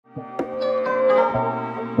Hey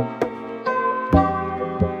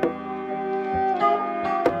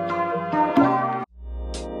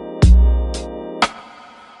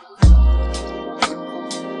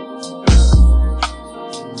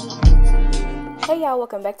y'all,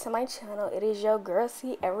 welcome back to my channel. It is your girl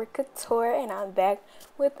Erica Couture, and I'm back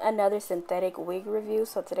with another synthetic wig review.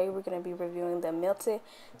 So today we're going to be reviewing the Melted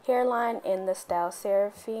Hairline in the style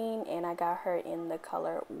Seraphine, and I got her in the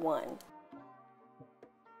color 1.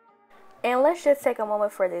 And let's just take a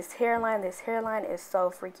moment for this hairline. This hairline is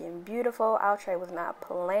so freaking beautiful. Outre was not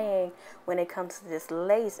playing when it comes to this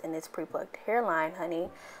lace in this pre-plucked hairline, honey.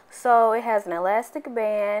 So it has an elastic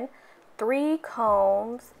band, 3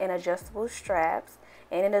 combs and adjustable straps,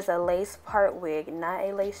 and it is a lace part wig, not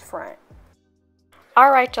a lace front.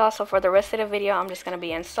 Alright y'all, so for the rest of the video I'm just going to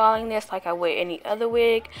be installing this like I would any other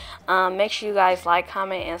wig. Make sure you guys like,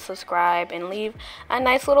 comment, and subscribe, and leave a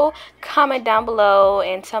nice little comment down below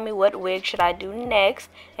and tell me what wig should I do next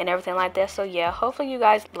and everything like that. So yeah, hopefully you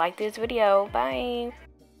guys like this video. Bye.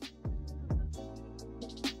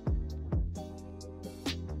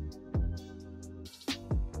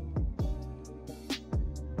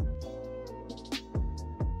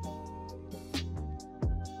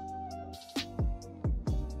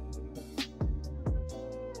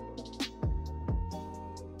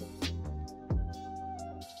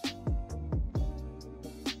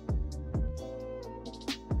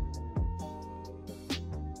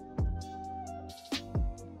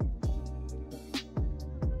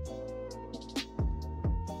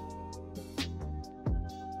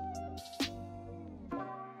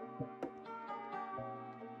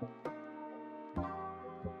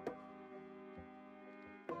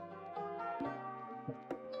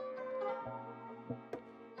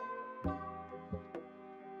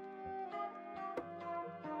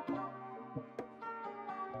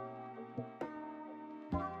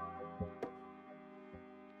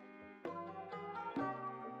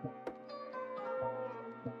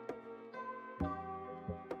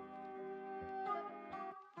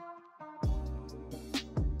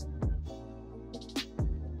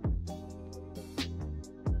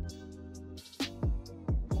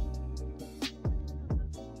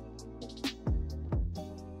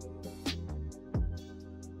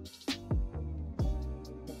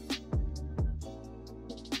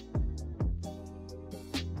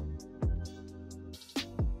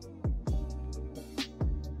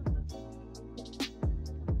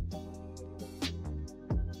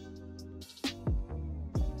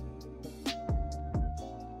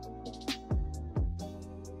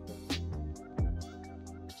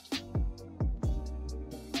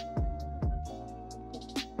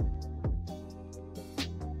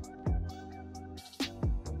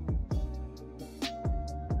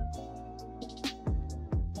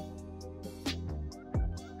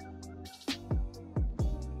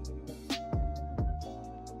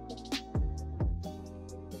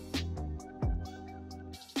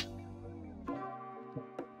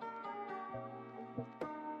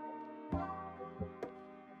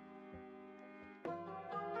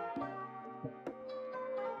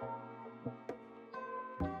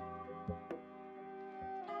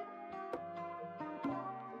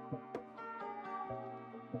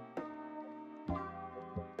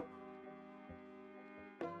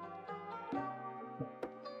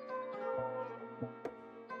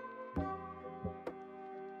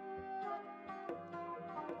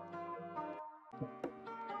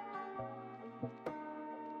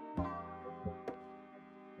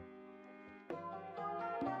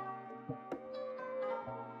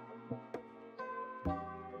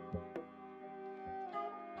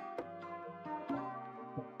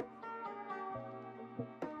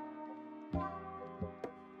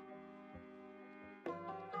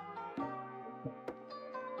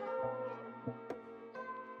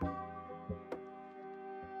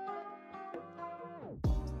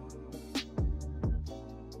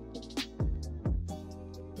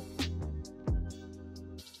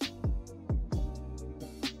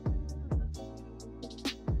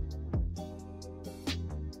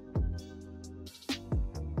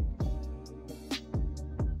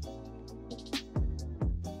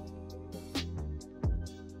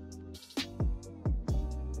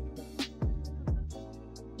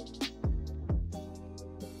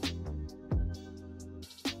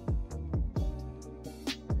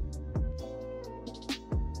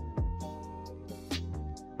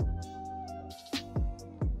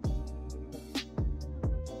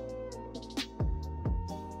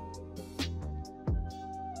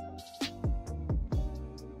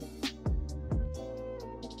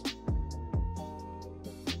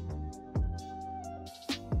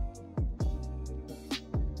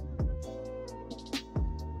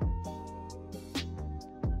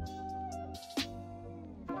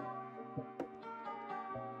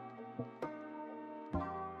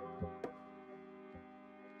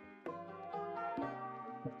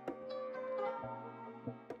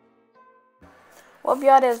 Well, if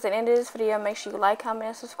y'all, that's the end of this video. Make sure you like, comment,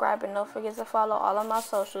 and subscribe, and don't forget to follow all of my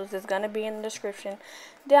socials. It's gonna be in the description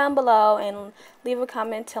down below, and leave a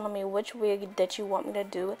comment telling me which wig that you want me to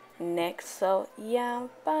do next. So yeah,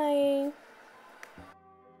 bye.